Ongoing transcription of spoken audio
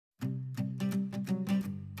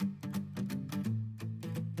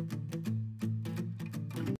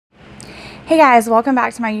Hey guys, welcome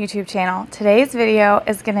back to my YouTube channel. Today's video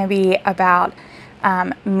is going to be about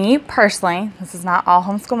me personally. This is not all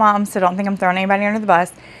homeschool moms, so don't think I'm throwing anybody under the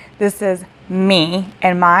bus. This is me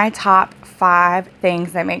and my top 5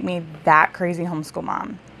 things that make me that crazy homeschool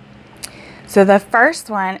mom. So the first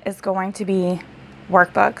one is going to be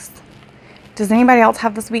workbooks. Does anybody else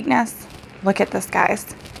have this weakness? Look at this, guys.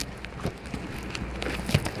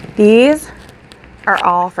 These are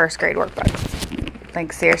all first grade workbooks.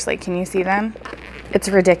 Like, seriously, can you see them? It's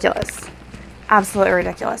ridiculous. Absolutely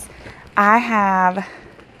ridiculous. I have,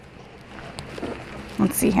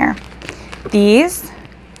 let's see here. These,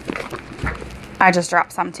 I just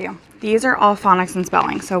dropped some too. These are all phonics and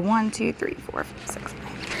spelling. So 1, 2, 3, 4, 5, 6, 9,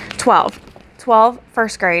 12. 12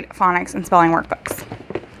 first grade phonics and spelling workbooks.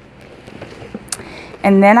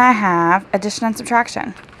 And then I have addition and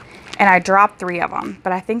subtraction. And I dropped 3 of them,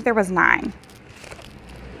 but I think there was 9.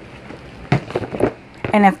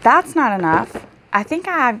 And if that's not enough, I think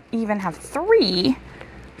I even have 3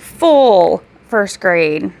 full first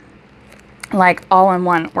grade, like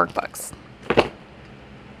all-in-one workbooks.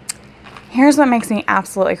 Here's what makes me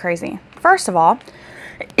absolutely crazy. First of all,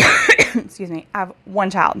 excuse me, I have 1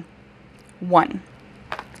 child. 1.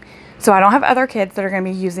 So I don't have other kids that are going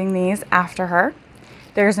to be using these after her.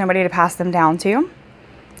 There's nobody to pass them down to.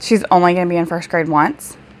 She's only going to be in first grade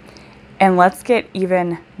once. And let's get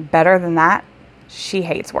even better than that. She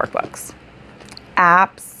hates workbooks.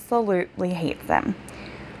 Absolutely hates them.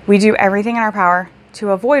 We do everything in our power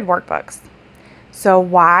to avoid workbooks. So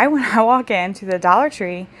why, when I walk into the Dollar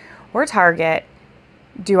Tree or Target,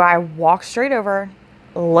 do I walk straight over,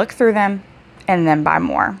 look through them, and then buy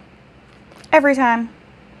more? Every time.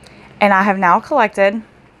 And I have now collected,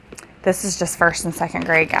 this is just first and second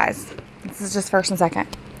grade, guys. This is just first and second.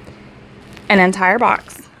 An entire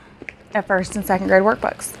box of first and second grade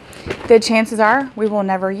workbooks. The chances are we will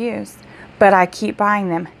never use, but I keep buying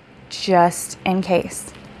them just in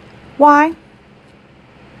case. Why?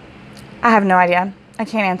 I have no idea. I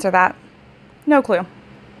can't answer that. No clue. All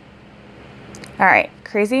right,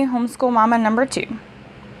 crazy homeschool mama number 2.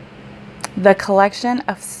 The collection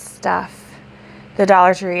of stuff. The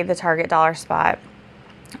Dollar Tree, the Target Dollar Spot,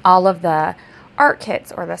 all of the art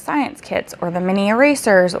kits or the science kits or the mini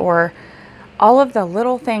erasers or all of the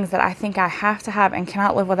little things that I think I have to have and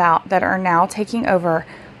cannot live without that are now taking over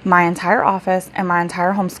my entire office and my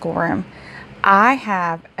entire homeschool room. I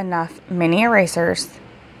have enough mini erasers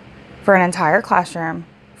for an entire classroom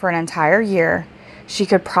for an entire year. She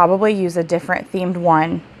could probably use a different themed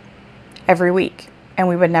one every week and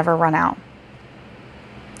we would never run out.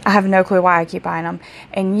 I have no clue why I keep buying them.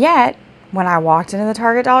 And yet, when I walked into the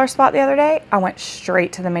Target Dollar Spot the other day, I went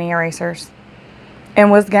straight to the mini erasers. And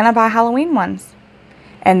was gonna buy Halloween ones.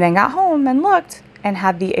 And then got home and looked and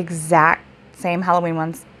had the exact same Halloween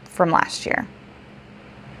ones from last year.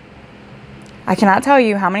 I cannot tell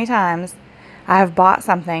you how many times I have bought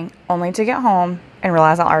something only to get home and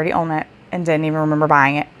realize I already own it and didn't even remember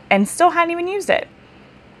buying it and still hadn't even used it.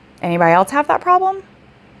 Anybody else have that problem?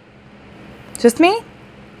 Just me?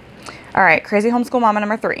 All right, crazy homeschool mama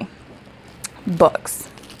number 3. Books.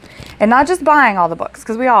 And not just buying all the books,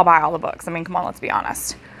 because we all buy all the books. I mean, come on, let's be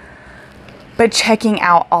honest. But checking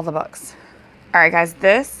out all the books. All right, guys,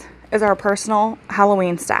 this is our personal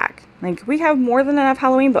Halloween stack. Like, we have more than enough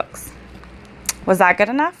Halloween books. Was that good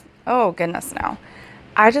enough? Oh, goodness, no.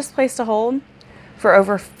 I just placed a hold for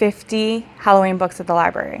over 50 Halloween books at the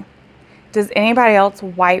library. Does anybody else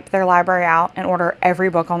wipe their library out and order every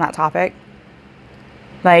book on that topic?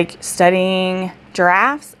 Like, studying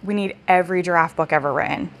giraffes, we need every giraffe book ever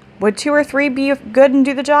written. Would 2 or 3 be good and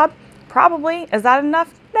do the job? Probably. Is that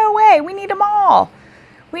enough? No way. We need them all.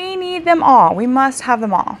 We need them all. We must have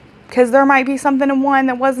them all. Because there might be something in one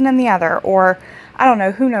that wasn't in the other. Or, I don't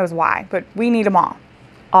know, who knows why. But we need them all.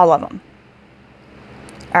 All of them.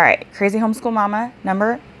 All right. Crazy homeschool mama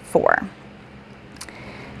number 4.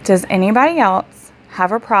 Does anybody else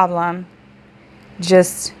have a problem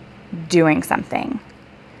just doing something?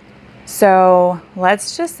 So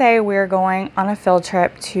let's just say we're going on a field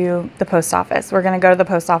trip to the post office. We're going to go to the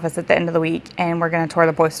post office at the end of the week and we're going to tour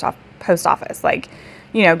the post office. Like,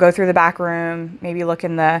 you know, go through the back room, maybe look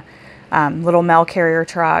in the little mail carrier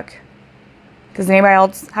truck. Does anybody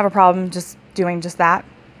else have a problem just doing just that?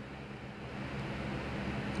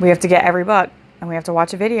 We have to get every book and we have to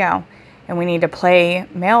watch a video and we need to play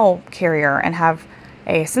mail carrier and have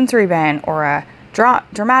a sensory bin or a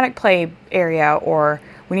dramatic play area, or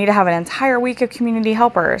we need to have an entire week of community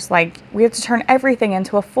helpers. Like, we have to turn everything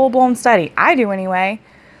into a full-blown study. I do anyway.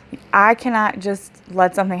 I cannot just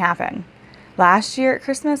let something happen. Last year at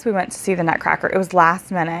Christmas, we went to see the Nutcracker. It was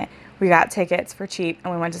last minute. we got tickets for cheap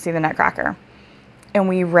and we went to see the Nutcracker. And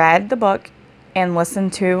we read the book and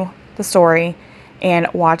listened to the story and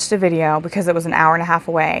watched a video because it was an hour and a half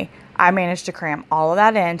away. I managed to cram all of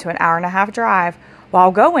that into an hour and a half drive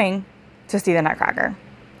while going to see the Nutcracker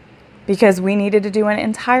because we needed to do an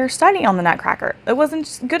entire study on the Nutcracker. It wasn't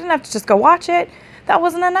just good enough to just go watch it. That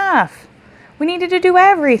wasn't enough. We needed to do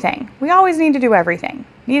everything. We always need to do everything.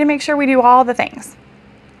 Need to make sure we do all the things.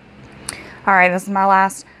 All right, this is my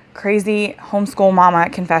last crazy homeschool mama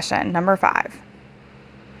confession, number 5.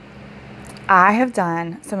 I have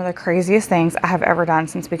done some of the craziest things I have ever done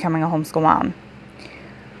since becoming a homeschool mom.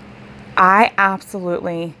 I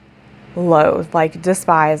absolutely loathe, like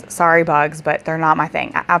despise, sorry bugs, but they're not my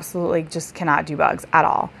thing. I absolutely just cannot do bugs at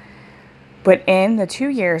all. But in the 2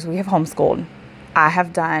 years we have homeschooled, I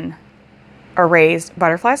have done raised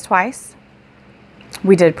butterflies twice.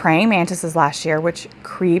 We did praying mantises last year, which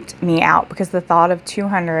creeped me out because the thought of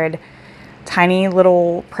 200 tiny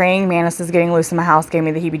little praying mantises getting loose in my house gave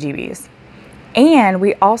me the heebie-jeebies. And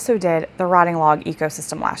we also did the rotting log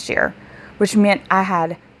ecosystem last year, which meant I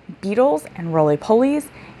had beetles and roly-polies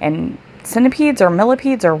and centipedes or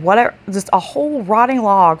millipedes or whatever, just a whole rotting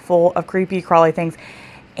log full of creepy, crawly things.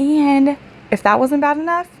 And if that wasn't bad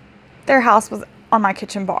enough, their house was on my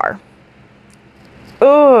kitchen bar.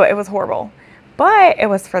 Oh, it was horrible. But it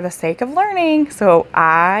was for the sake of learning, so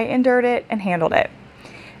I endured it and handled it.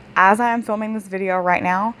 As I am filming this video right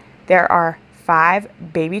now, there are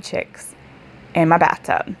 5 baby chicks in my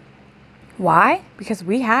bathtub. Why? Because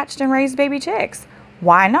we hatched and raised baby chicks.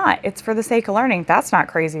 Why not? It's for the sake of learning. That's not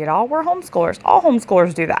crazy at all. We're homeschoolers. All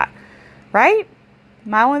homeschoolers do that, right?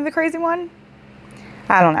 Am I only the crazy one?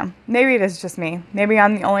 I don't know. Maybe it is just me. Maybe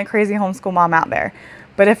I'm the only crazy homeschool mom out there.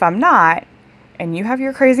 But if I'm not, and you have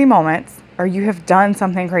your crazy moments, or you have done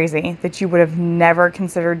something crazy that you would have never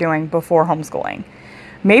considered doing before homeschooling,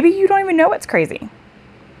 maybe you don't even know it's crazy.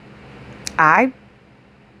 I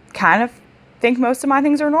kind of think most of my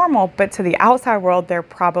things are normal, but to the outside world, they're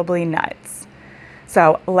probably nuts.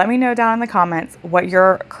 So let me know down in the comments what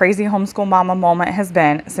your crazy homeschool mama moment has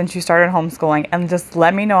been since you started homeschooling, and just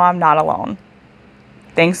let me know I'm not alone.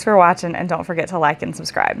 Thanks for watching, and don't forget to like and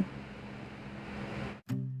subscribe.